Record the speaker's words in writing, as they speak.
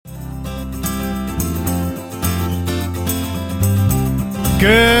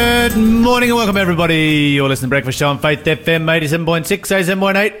Good morning and welcome everybody. You're listening to Breakfast Show on Faith FM 87.6,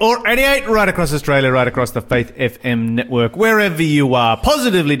 87.8 or 88 right across Australia, right across the Faith FM network, wherever you are.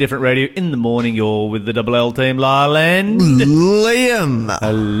 Positively Different Radio in the morning. You're with the Double L team, Lyle and Liam.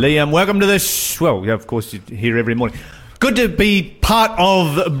 Liam, welcome to the well, yeah, of course you're here every morning. Good to be part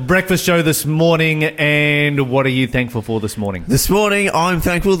of Breakfast Show this morning. And what are you thankful for this morning? This morning, I'm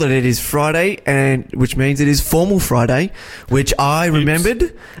thankful that it is Friday, and which means it is Formal Friday, which I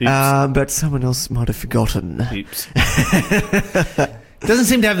remembered, but someone else might have forgotten. Oops. Doesn't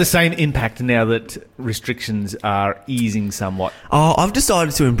seem to have the same impact now that restrictions are easing somewhat. Oh, I've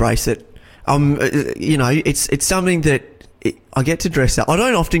decided to embrace it. It's something that I get to dress up. I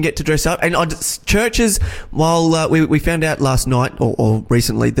don't often get to dress up, and churches. While we found out last night or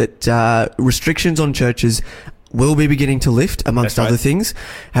recently that restrictions on churches will be beginning to lift, amongst other things.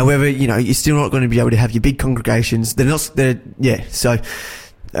 However, you're still not going to be able to have your big congregations. So.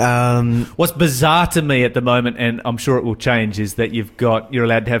 What's bizarre to me at the moment, and I'm sure it will change, is that you're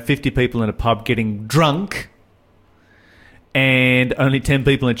allowed to have 50 people in a pub getting drunk, and only 10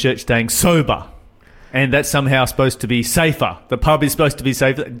 people in church staying sober. And that's somehow supposed to be safer. The pub is supposed to be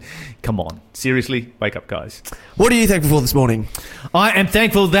safer. Come on. Seriously? Wake up, guys. What are you thankful for this morning? I am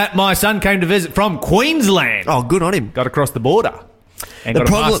thankful that my son came to visit from Queensland. Oh, good on him. Got across the border. And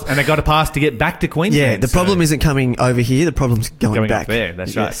they got a pass to get back to Queensland. Yeah, the problem isn't coming over here. The problem's going back. Up there,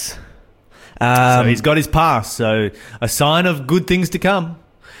 that's yes. Right. So he's got his pass. So a sign of good things to come.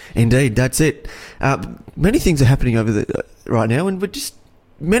 Indeed, that's it. Many things are happening over right now, and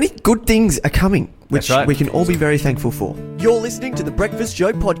many good things are coming, which we can all be very thankful for. You're listening to the Breakfast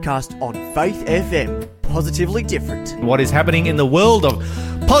Show podcast on Faith FM. Positively different. What is happening in the world of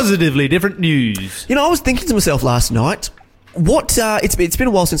positively different news? I was thinking to myself last night, it's been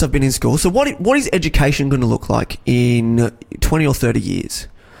a while since I've been in school, so what is education going to look like in 20 or 30 years?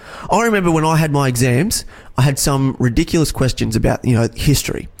 I remember when I had my exams, I had some ridiculous questions about,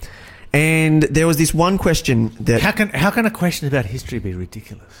 history. And there was this one question that... How can a question about history be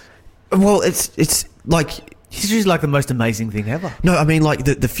ridiculous? Well, it's like... History is like the most amazing thing ever. No, I mean, like,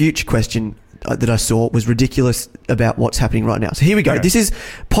 the future question that I saw was ridiculous about what's happening right now. So here we go. Okay. This is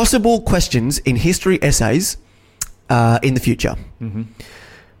possible questions in history essays in the future. Mm-hmm.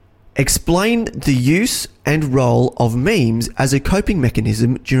 Explain the use and role of memes as a coping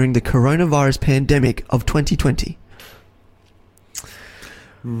mechanism during the coronavirus pandemic of 2020.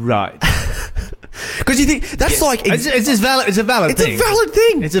 Right. Because you think that's like it's a valid thing.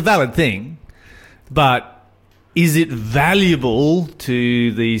 It's a valid thing. But is it valuable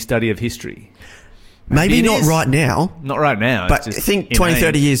to the study of history? Maybe not right now. Not right now. But think 20,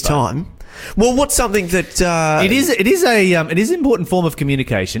 30 years time. Well, what's something that it is an important form of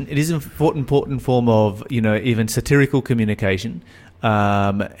communication. It is an important form of, even satirical communication,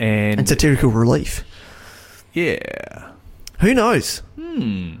 and satirical relief. Yeah. Who knows?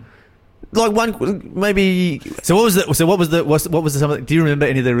 Like one, maybe. So what was the something? Do you remember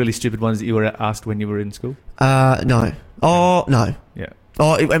any of the really stupid ones that you were asked when you were in school? No. Oh, no. Yeah.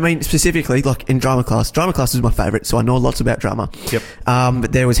 Oh, I mean, specifically, like in drama class. Drama class is my favourite, so I know lots about drama. Yep.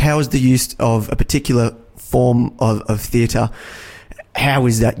 But there was, how is the use of a particular form of theatre, how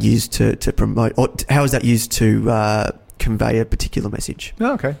is that used to promote, or how is that used to convey a particular message?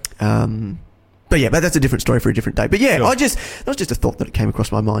 Oh, okay. But that's a different story for a different day. But yeah, sure. That was just a thought that came across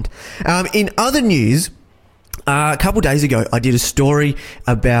my mind. In other news, a couple of days ago, I did a story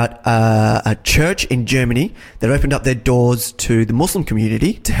about a church in Germany that opened up their doors to the Muslim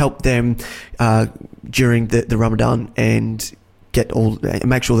community to help them during the Ramadan and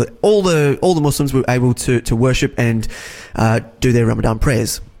make sure that all the Muslims were able to worship and do their Ramadan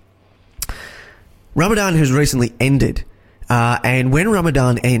prayers. Ramadan has recently ended, and when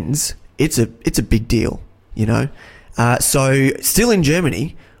Ramadan ends, it's a big deal, So still in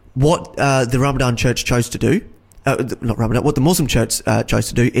Germany, what the Ramadan church chose to do, what the Muslim church chose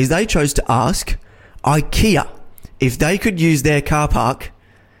to do is they chose to ask IKEA if they could use their car park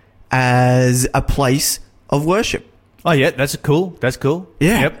as a place of worship. Oh yeah, that's cool.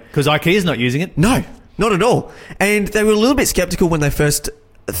 Yeah. Yep, because IKEA's not using it. No, not at all. And they were a little bit skeptical when they first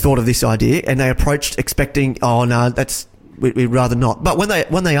thought of this idea, and they approached expecting, oh no, we'd rather not. But when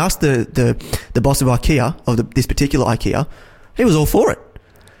they asked the boss of IKEA, of this particular IKEA, he was all for it.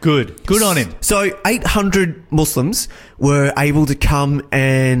 Good on him. So 800 Muslims were able to come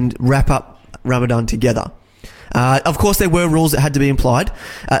and wrap up Ramadan together. Of course, there were rules that had to be applied.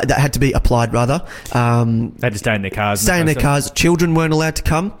 They had to stay in their cars. Children weren't allowed to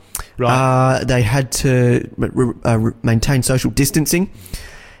come. Right. They had to maintain social distancing.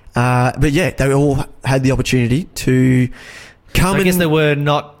 But yeah, they all had the opportunity to come. I guess they were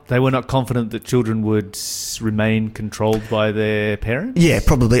not confident that children would remain controlled by their parents. Yeah,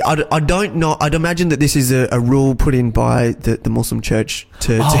 probably. I don't know. I'd imagine that this is a rule put in by the Muslim Church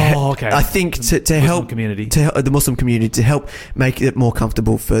to okay. I think to help community, the Muslim community, to help make it more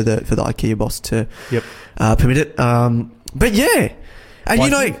comfortable for the IKEA boss to permit it. But yeah,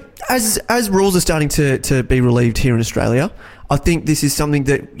 and as rules are starting to be relieved here in Australia, I think this is something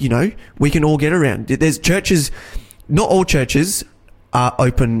that we can all get around. There's churches. Not all churches are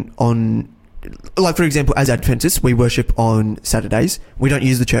open on, like, for example, as Adventists, we worship on Saturdays. We don't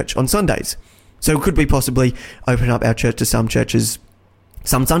use the church on Sundays. So could we possibly open up our church to some churches,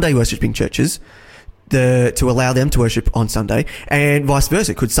 some Sunday worshipping churches, to allow them to worship on Sunday, and vice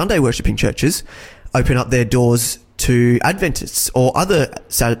versa? Could Sunday worshipping churches open up their doors to Adventists or other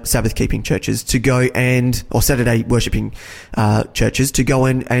Sabbath keeping churches to go or Saturday worshipping churches to go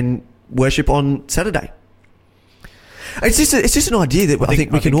and worship on Saturday? It's just an idea that I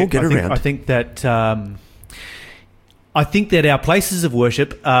think we can all get around. I think that our places of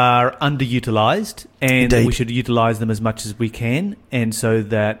worship are underutilised, and that we should utilise them as much as we can. And so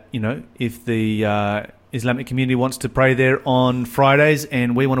that if the Islamic community wants to pray there on Fridays,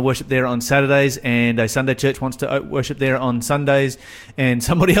 and we want to worship there on Saturdays, and a Sunday church wants to worship there on Sundays, and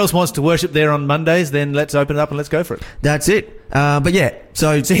somebody else wants to worship there on Mondays, then let's open it up and let's go for it. That's it. But yeah,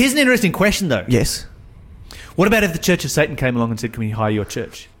 so here's an interesting question, though. Yes. What about if the Church of Satan came along and said, "Can we hire your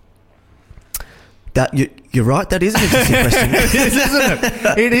church?" That you're right. That is an interesting question. It is, isn't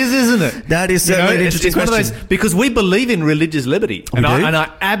it? It is, isn't it? That is certainly an interesting question. One of those, because we believe in religious liberty, and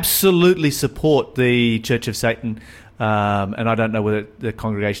I absolutely support the Church of Satan. And I don't know whether the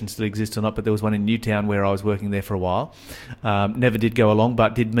congregation still exists or not, but there was one in Newtown where I was working there for a while. Never did go along,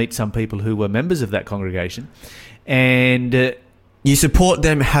 but did meet some people who were members of that congregation, and. You support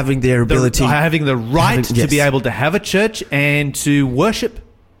them having their ability... having the right to be able to have a church and to worship.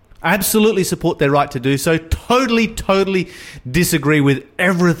 I absolutely support their right to do so. Totally disagree with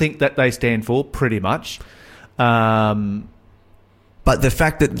everything that they stand for, pretty much. But the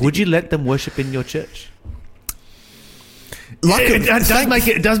fact that... Would you let them worship in your church?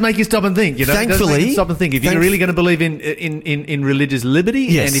 It does make you stop and think. Thankfully, it does make you stop and think. If you're really going to believe in religious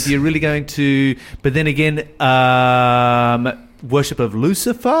liberty, and if you're really going to... But then again... worship of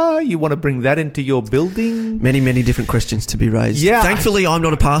Lucifer, you want to bring that into your building? Many different questions to be raised. Yeah. Thankfully, I'm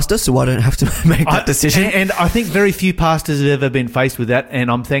not a pastor, so I don't have to make that decision. And I think very few pastors have ever been faced with that, and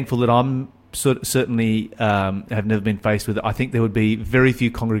I'm thankful that I'm certainly have never been faced with it. I think there would be very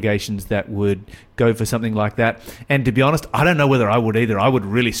few congregations that would go for something like that. And to be honest, I don't know whether I would either. I would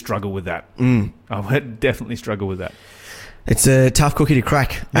really struggle with that. I would definitely struggle with that. It's a tough cookie to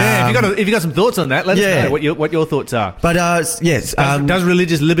crack. Yeah, if you got some thoughts on that, let us know what your thoughts are. But yes, does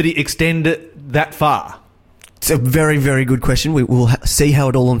religious liberty extend that far? It's a very, very good question. We will see how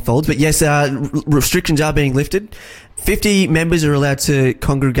it all unfolds. But yes, restrictions are being lifted. 50 members are allowed to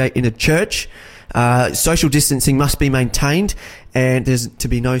congregate in a church. Social distancing must be maintained, and there's to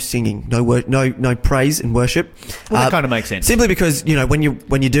be no singing, no praise and worship. Well, that kind of makes sense. Simply because when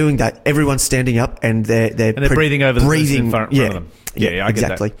you're doing that, everyone's standing up and they're breathing over the in front of them. Yeah, I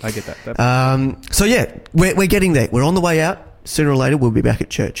get that. I get that. So yeah, we're getting there. We're on the way out. Sooner or later, we'll be back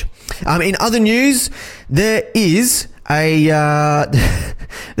at church. In other news, there is there's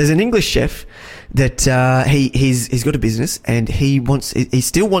an English chef that he's got a business, and he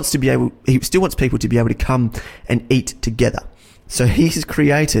still wants people to be able to come and eat together. So he's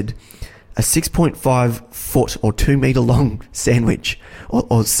created a 6.5 foot or 2 meter long sandwich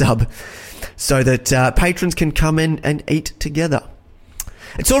or sub, so that patrons can come in and eat together.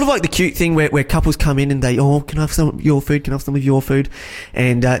 It's sort of like the cute thing where couples come in and they, can I have some of your food? Can I have some of your food?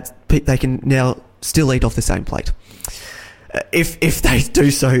 And they can now still eat off the same plate. If they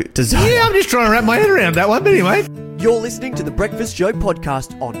do so desire. Yeah, I'm just trying to wrap my head around that one, but anyway. You're listening to the Breakfast Show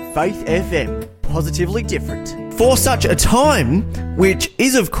podcast on Faith FM. Positively different. For Such a Time, which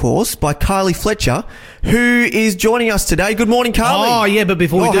is, of course, by Carly Fletcher, who is joining us today. Good morning, Carly. Oh, yeah, but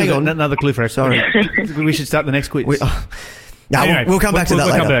before we do, hang on. Another clue for us. Sorry. We should start the next quiz. Anyway, we'll come back to that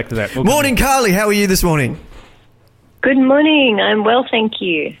later. We'll come back to that. Morning, Carly. How are you this morning? Good morning. I'm well, thank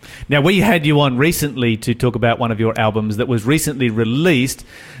you. Now, we had you on recently to talk about one of your albums that was recently released,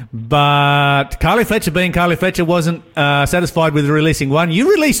 but Carly Fletcher, being Carly Fletcher, wasn't satisfied with releasing one.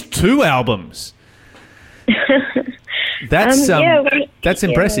 You released 2 albums. That's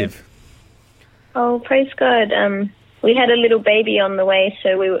impressive. Oh, praise God. We had a little baby on the way,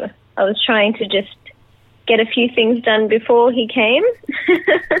 so I was trying to just get a few things done before he came.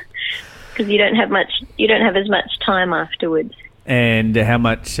 Because you don't have as much time afterwards. And how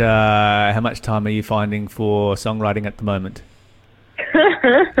much time are you finding for songwriting at the moment?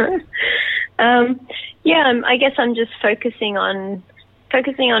 I guess I'm just focusing on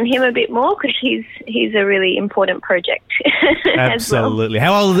him a bit more because he's a really important project. Absolutely.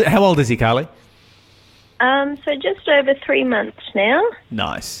 How old is he, Carly? So just over 3 months now.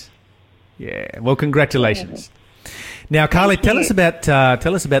 Nice. Yeah. Well, congratulations. Now, Carly, tell us about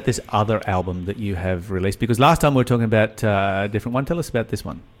this other album that you have released, because last time we were talking about a different one. Tell us about this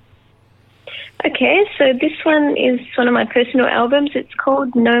one. Okay, so this one is one of my personal albums. It's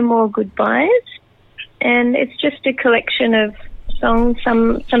called No More Goodbyes, and it's just a collection of songs.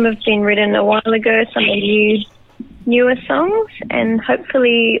 Some have been written a while ago, some are newer songs, and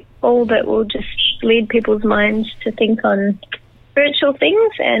hopefully all that will just lead people's minds to think on spiritual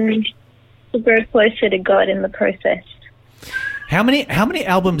things and to grow closer to God in the process. How many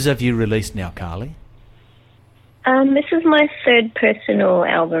albums have you released now, Carly? This is my third personal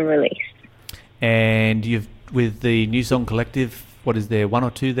album release. And you've, with the New Song Collective, what is there, 1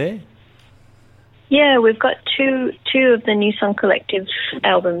 or 2 there? Yeah, we've got two of the New Song Collective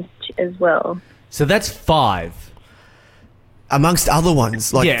albums as well. So that's 5. Amongst other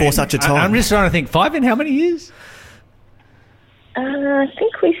ones, like For Such a Time. I'm just trying to think, 5 in how many years? I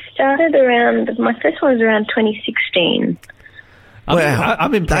think we started my first one was around 2016. Wow.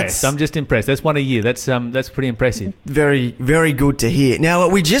 I'm impressed. I'm just impressed. That's 1 a year. That's pretty impressive. Very, very good to hear. Now,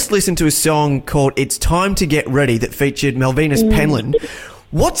 we just listened to a song called It's Time to Get Ready that featured Malvinas Penland.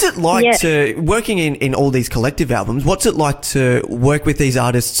 What's it like to, working in all these collective albums, what's it like to work with these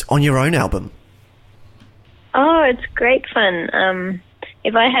artists on your own album? Oh, it's great fun.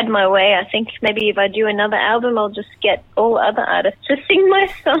 If I had my way, I think maybe if I do another album, I'll just get all other artists to sing my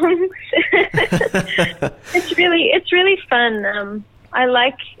songs. It's really fun. I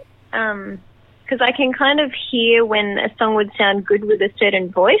like, because I can kind of hear when a song would sound good with a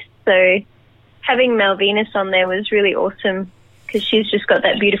certain voice. So having Malvinas on there was really awesome because she's just got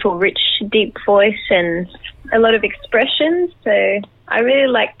that beautiful, rich, deep voice and a lot of expression. So I really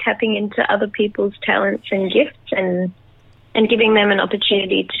like tapping into other people's talents and gifts and giving them an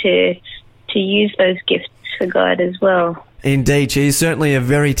opportunity to use those gifts for God as well. Indeed, she is certainly a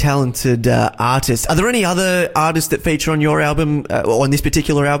very talented artist. Are there any other artists that feature on your album, or on this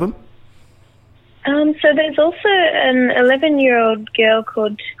particular album? So there's also an 11-year-old girl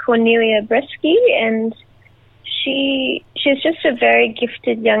called Cornelia Bresky, and she's just a very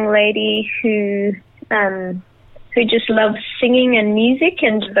gifted young lady who just loves singing and music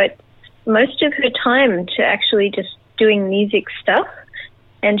and devotes most of her time to actually just doing music stuff.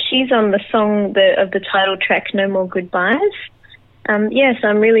 And she's on the song of the title track, No More Goodbyes. Yes,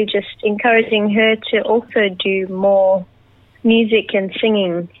 I'm really just encouraging her to also do more music and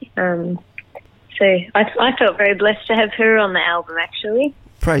singing. So I felt very blessed to have her on the album, actually.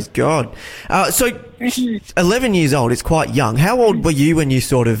 Praise God. So 11 years old, it's quite young. How old were you when you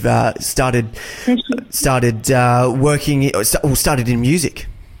sort of started working or started in music?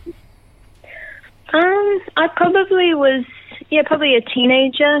 I probably was, probably a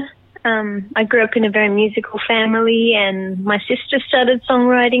teenager. I grew up in a very musical family, and my sister started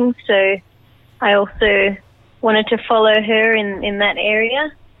songwriting, so I also wanted to follow her in that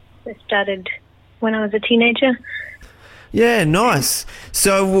area. I started when I was a teenager. Yeah, nice.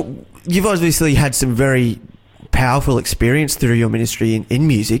 So you've obviously had some very powerful experience through your ministry in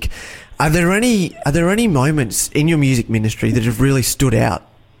music. Are there any moments in your music ministry that have really stood out?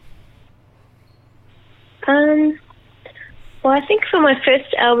 Well, I think for my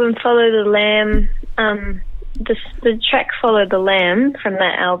first album, Follow the Lamb, the track Follow the Lamb from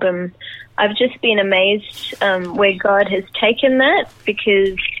that album, I've just been amazed where God has taken that,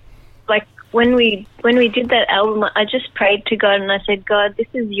 because like when we did that album, I just prayed to God and I said, God, this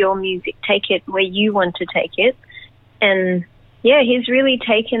is your music, take it where you want to take it. And yeah, he's really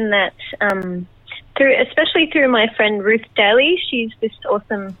taken that especially through my friend Ruth Daly. She's this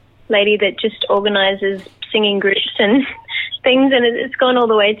awesome lady that just organizes singing groups and things, and it's gone all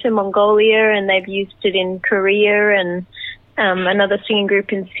the way to Mongolia, and they've used it in Korea, and another singing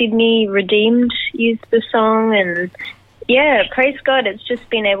group in Sydney, Redeemed, used the song. And yeah, praise God, it's just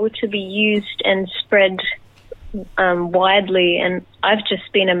been able to be used and spread widely, and I've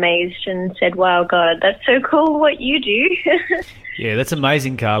just been amazed and said, wow, God, that's so cool what you do. Yeah, that's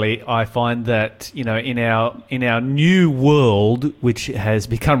amazing, Carly. I find that, in our new world, which has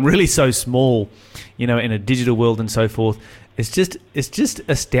become really so small, in a digital world and so forth, it's just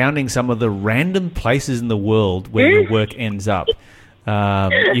astounding some of the random places in the world where your work ends up.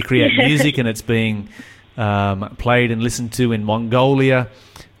 You create music and it's being played and listened to in Mongolia.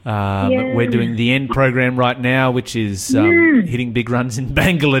 We're doing the End program right now, which is hitting big runs in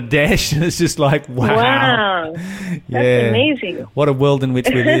Bangladesh. And it's just like, wow. That's amazing. What a world in which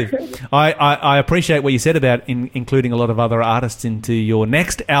we live. I appreciate what you said about including a lot of other artists into your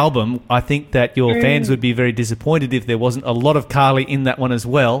next album. I think that your fans would be very disappointed if there wasn't a lot of Carly in that one as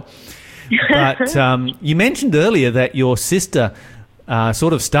well. But you mentioned earlier that your sister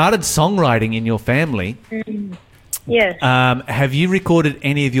sort of started songwriting in your family. Yes. Have you recorded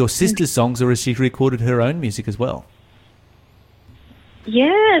any of your sister's songs, or has she recorded her own music as well?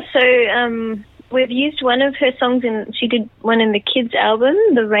 Yeah, so we've used one of her songs she did one in the kids' album,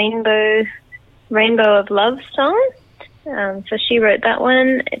 the Rainbow of Love song. So she wrote that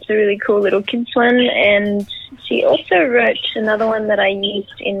one. It's a really cool little kids one. And she also wrote another one that I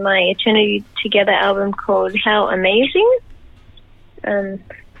used in my Eternity Together album called How Amazing.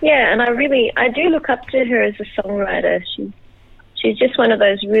 Yeah, and I do look up to her as a songwriter. She's just one of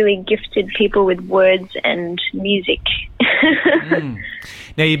those really gifted people with words and music.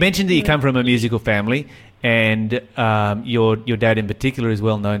 Now, you mentioned that you come from a musical family, and your dad in particular is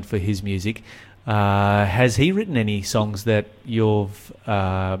well known for his music. Has he written any songs that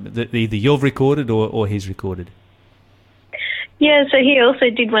that either you've recorded or he's recorded? Yeah, so he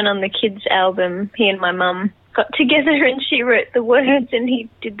also did one on the kids' album. He and my mum got together and she wrote the words and he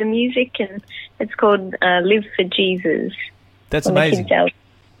did the music, and it's called Live for Jesus. That's amazing.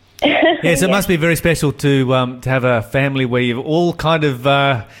 Yes, it must be very special to have a family where you all kind of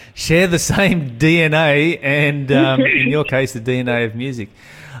share the same DNA and, in your case, the DNA of music.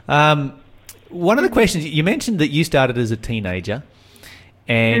 One of the questions, you mentioned that you started as a teenager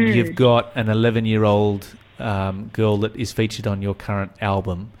and you've got an 11-year-old girl that is featured on your current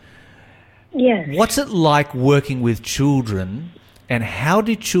album. Yes. What's it like working with children, and how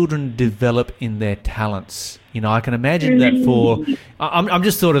do children develop in their talents? You know, I can imagine that I'm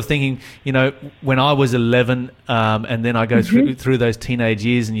just sort of thinking, you know, when I was 11 and then I go through those teenage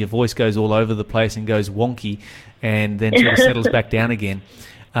years and your voice goes all over the place and goes wonky and then sort of settles back down again.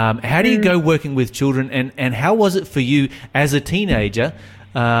 How do you go working with children, and how was it for you as a teenager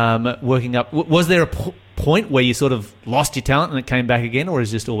working up? Was there a point where you sort of lost your talent and it came back again, or is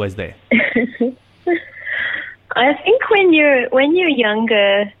it just always there? I think when you're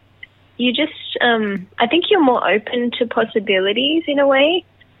younger, you just I think you're more open to possibilities in a way,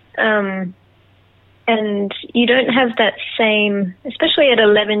 and you don't have that same, especially at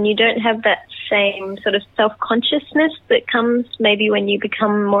 11, you don't have that same sort of self-consciousness that comes maybe when you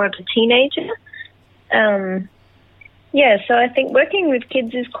become more of a teenager. Yeah, so I think working with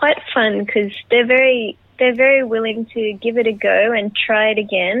kids is quite fun because they're very willing to give it a go and try it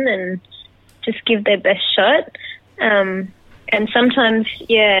again and just give their best shot. And sometimes,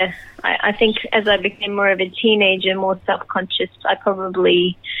 yeah, I think as I became more of a teenager, more self-conscious, I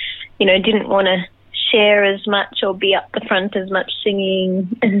probably, didn't want to share as much or be up the front as much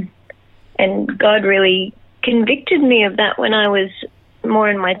singing. And God really convicted me of that when I was more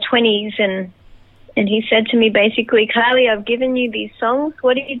in my 20s. And he said to me, basically, Kylie, I've given you these songs.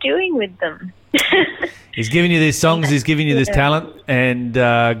 What are you doing with them? He's giving you these songs. He's giving you this talent, and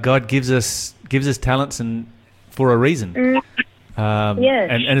God gives us talents and for a reason. Yes,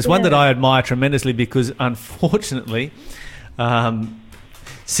 and it's one that I admire tremendously because, unfortunately,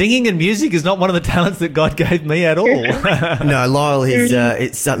 singing and music is not one of the talents that God gave me at all. No, Lyle is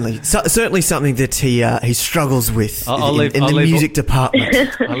it's certainly something that he struggles with in the music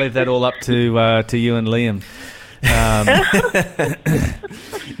department. I'll leave that all up to you and Liam.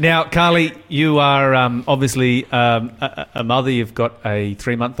 Now, Carly, you are obviously a mother. You've got a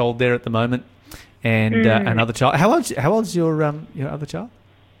 3-month-old there at the moment, and another child. How old's your other child?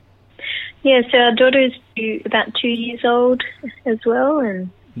 Yeah, so our daughter is about 2 years old as well,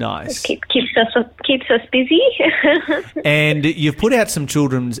 and nice. Keeps us busy. And you've put out some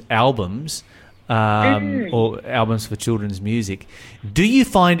children's albums, or albums for children's music. Do you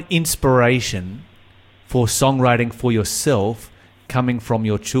find inspiration for songwriting for yourself coming from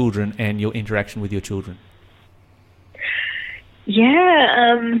your children and your interaction with your children?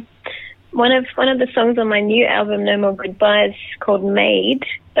 Yeah, one of the songs on my new album, No More Goodbyes, called Made.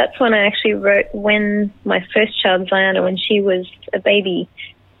 That's one I actually wrote when my first child, Ziana, when she was a baby,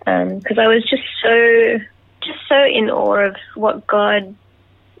 because I was just so in awe of what God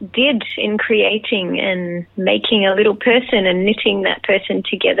did in creating and making a little person and knitting that person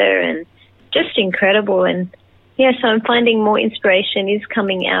together, and just incredible. And yeah, so I'm finding more inspiration is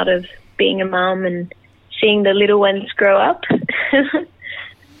coming out of being a mum and seeing the little ones grow up.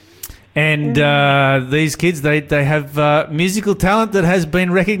 And these kids, they have musical talent that has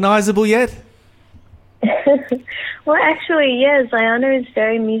been recognisable yet? Well, actually, yeah, Ziana is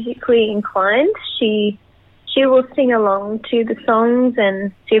very musically inclined. She will sing along to the songs,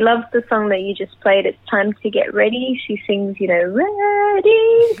 and she loves the song that you just played, It's Time to Get Ready. She sings, ready,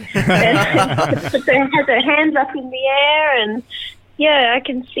 and has her hands up in the air, and yeah, I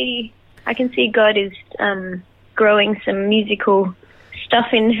can see God is growing some musical stuff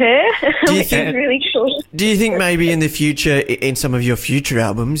in her, which is really cool. Do you think maybe in the future, in some of your future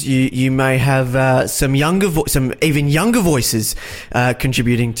albums, you may have some even younger voices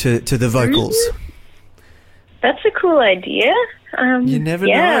contributing to the vocals? Mm-hmm. That's a cool idea. You never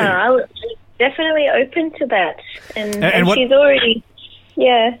know. Yeah, I'm definitely open to that. And what- she's already,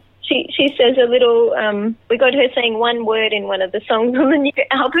 she says a little, we got her saying one word in one of the songs on the new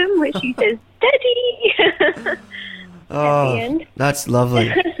album where she says, Daddy, Oh, at the end. that's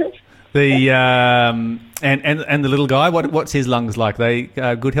lovely. The and the little guy, what's his lungs like? They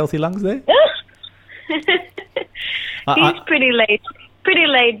good healthy lungs there? He's pretty laid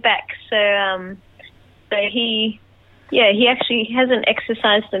back, so he actually hasn't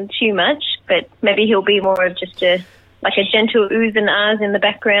exercised them too much, but maybe he'll be more of just a gentle oohs and ahs in the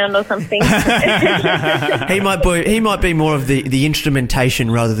background or something. He might be more of the instrumentation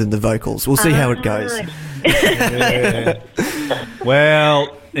rather than the vocals. We'll see how it goes.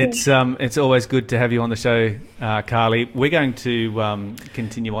 Well, it's always good to have you on the show, Carly. We're going to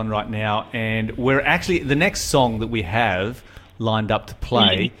continue on right now, and we're actually the next song that we have lined up to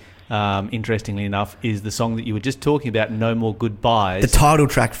play. Interestingly enough, is the song that you were just talking about, No More Goodbyes. The title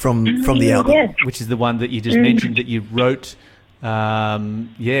track from the album. Yes. Which is the one that you just mentioned that you wrote,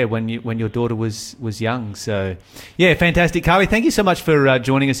 when your daughter was young. So, yeah, fantastic. Carly, thank you so much for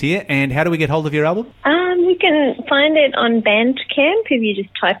joining us here. And how do we get hold of your album? You can find it on Bandcamp if you just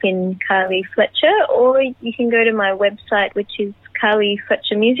type in Carly Fletcher, or you can go to my website, which is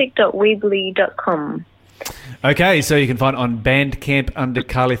carlyfletchermusic.weebly.com. Okay, so you can find it on Bandcamp under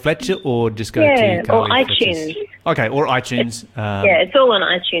Carly Fletcher, or just go to Yeah, Carly or Fletcher's- iTunes. Okay, or iTunes. Yeah, it's all on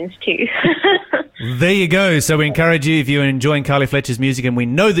iTunes too. There you go. So we encourage you, if you're enjoying Carly Fletcher's music, and we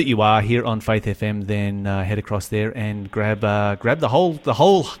know that you are here on Faith FM, then head across there and grab the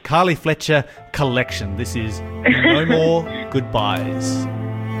whole Carly Fletcher collection. This is No More Goodbyes.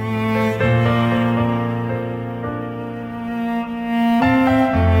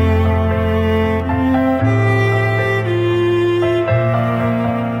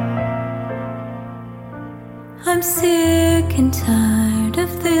 I'm sick and tired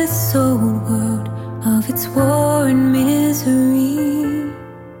of this old world, of its war and misery.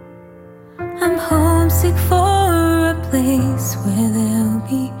 I'm homesick for a place where there'll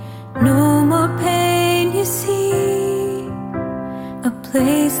be no more pain, you see. A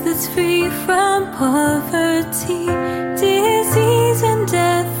place that's free from poverty, disease and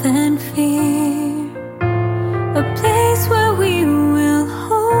death and fear. A place where we will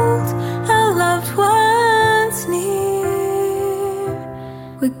hold our loved ones near.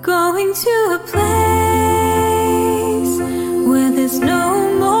 We're going to a place where there's no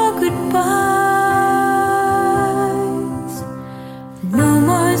more goodbyes, no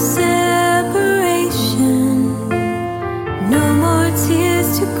more separation, no more tears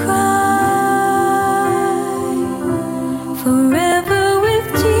to cry. Forever with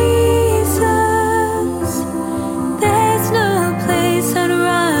Jesus, there's no place I'd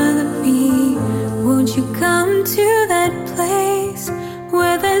rather be. Won't you come to that place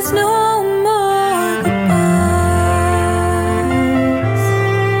where there's no more goodbyes?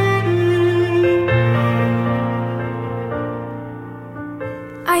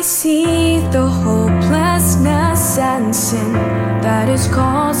 I see the hopelessness and sin that is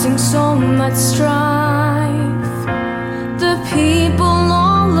causing so much strife. The people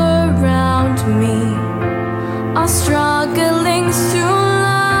all around me are struggling through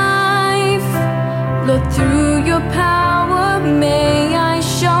life. Lord, through your power, may I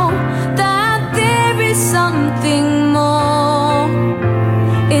show that there is something more.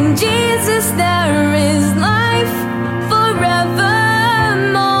 In Jesus there is life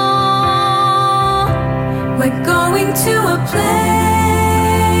forevermore. We're going to a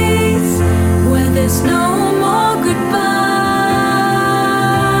place where there's no more goodbyes,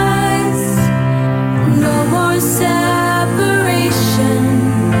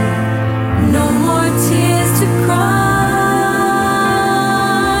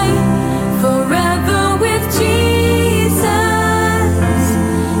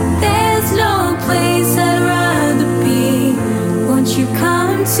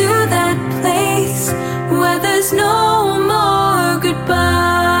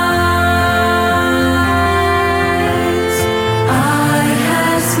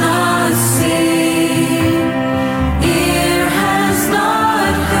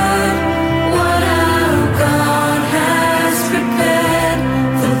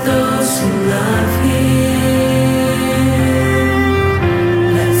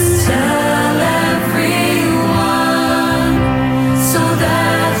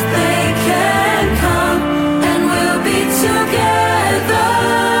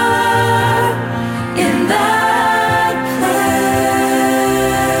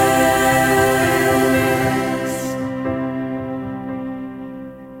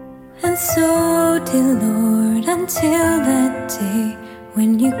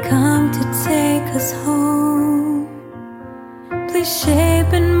 when you come to take us home. Please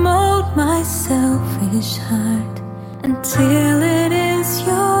shape and mold my selfish heart until it is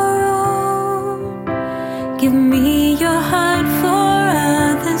your own. Give me your heart for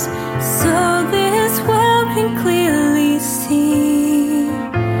others, so this world can clearly see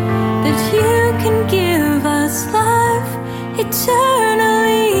that you can give us life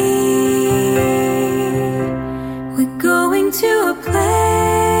eternally. We're going to a place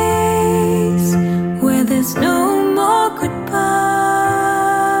where there's no more goodbyes,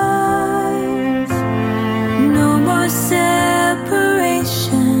 no more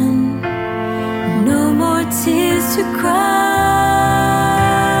separation, no more tears to cry.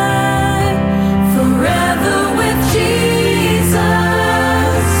 Forever with Jesus,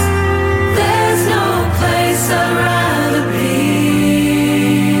 there's no place I'd rather be.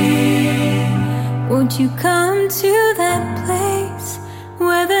 Won't you come to that place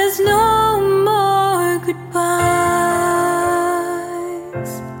where there's no more goodbyes?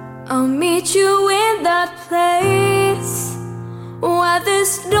 I'll meet you in that place where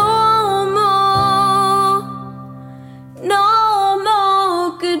there's no more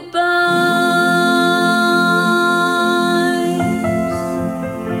goodbyes.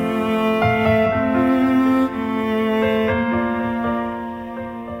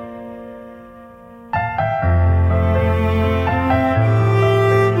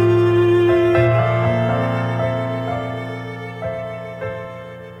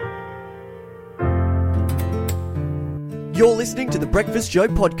 You're listening to the Breakfast Show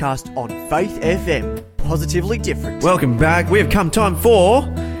podcast on Faith FM. Positively different. Welcome back. We have come time for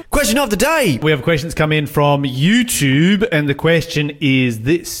question of the day. We have questions come in from YouTube, and the question is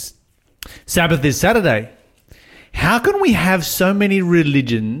this. Sabbath is Saturday. How can we have so many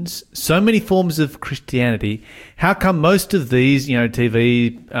religions, so many forms of Christianity? How come most of these,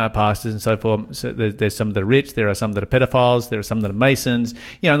 TV pastors and so forth, so there's some that are rich, there are some that are pedophiles, there are some that are Masons,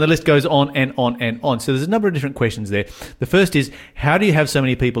 and the list goes on and on and on. So there's a number of different questions there. The first is, how do you have so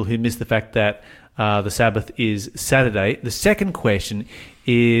many people who miss the fact that the Sabbath is Saturday? The second question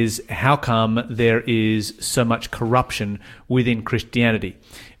is, how come there is so much corruption within Christianity,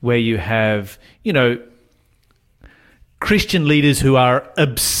 where you have, Christian leaders who are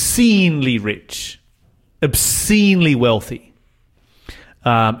obscenely rich, obscenely wealthy,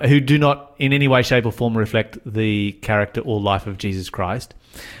 who do not in any way, shape or form reflect the character or life of Jesus Christ.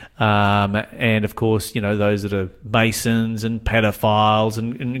 And of course, those that are Masons and pedophiles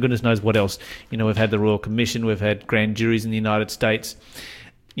and goodness knows what else. We've had the Royal Commission, we've had grand juries in the United States.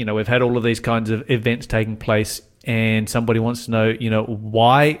 We've had all of these kinds of events taking place, and somebody wants to know,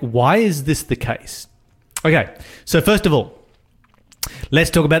 why is this the case? Okay, so first of all,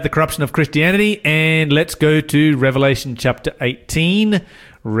 let's talk about the corruption of Christianity, and let's go to Revelation chapter 18.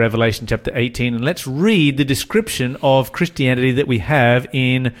 Revelation chapter 18, and let's read the description of Christianity that we have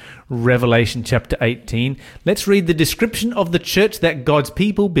in Revelation chapter 18. Let's read the description of the church that God's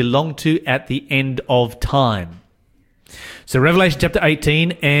people belong to at the end of time. So Revelation chapter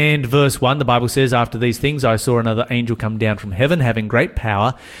 18 and verse 1, the Bible says, "After these things I saw another angel come down from heaven, having great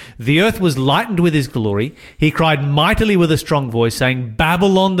power. The earth was lightened with his glory. He cried mightily with a strong voice, saying,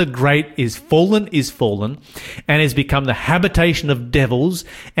 Babylon the great is fallen, and has become the habitation of devils,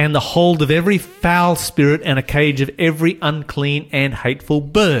 and the hold of every foul spirit, and a cage of every unclean and hateful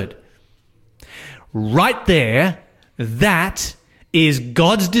bird." Right there, that is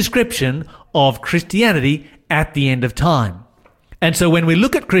God's description of Christianity at the end of time. And so when we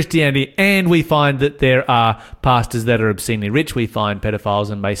look at Christianity and we find that there are pastors that are obscenely rich, we find pedophiles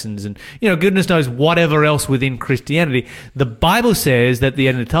and Masons and, goodness knows whatever else within Christianity, the Bible says that at the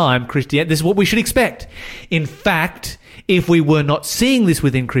end of time, Christianity, this is what we should expect. In fact, if we were not seeing this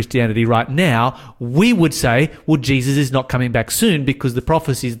within Christianity right now, we would say, well, Jesus is not coming back soon, because the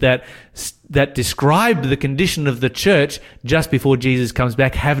prophecies that described the condition of the church just before Jesus comes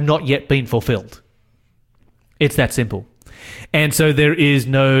back have not yet been fulfilled. It's that simple. And so there is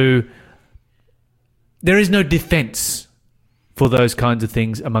no defense for those kinds of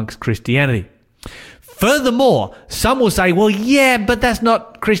things amongst Christianity. Furthermore, some will say, well, yeah, but that's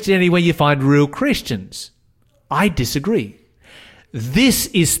not Christianity where you find real Christians. I disagree. This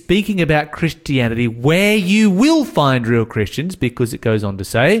is speaking about Christianity where you will find real Christians, because it goes on to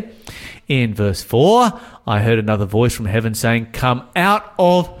say in verse 4, "I heard another voice from heaven saying, Come out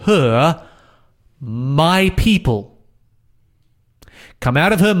of her, my people. Come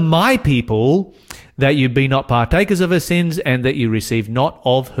out of her, my people, that you be not partakers of her sins, and that you receive not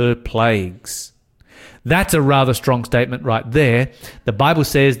of her plagues." That's a rather strong statement right there. The Bible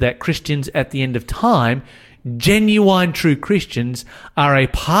says that Christians at the end of time, genuine true Christians are a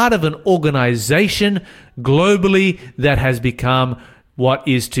part of an organization globally that has become what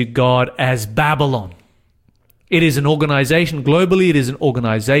is to God as Babylon. It is an organization globally, it is an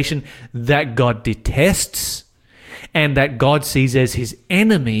organization that God detests and that God sees as his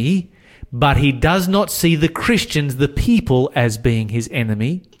enemy, but he does not see the Christians, the people, as being his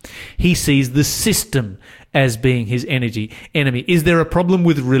enemy. He sees the system as being his enemy. Is there a problem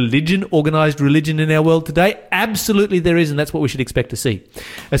with religion, organized religion in our world today? Absolutely there is, and that's what we should expect to see.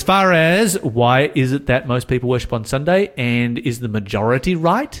 As far as why is it that most people worship on Sunday and is the majority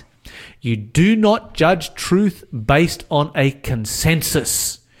right? You do not judge truth based on a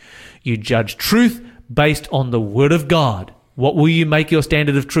consensus. You judge truth based on the Word of God. What will you make your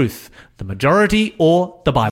standard of truth? The majority or the Bible?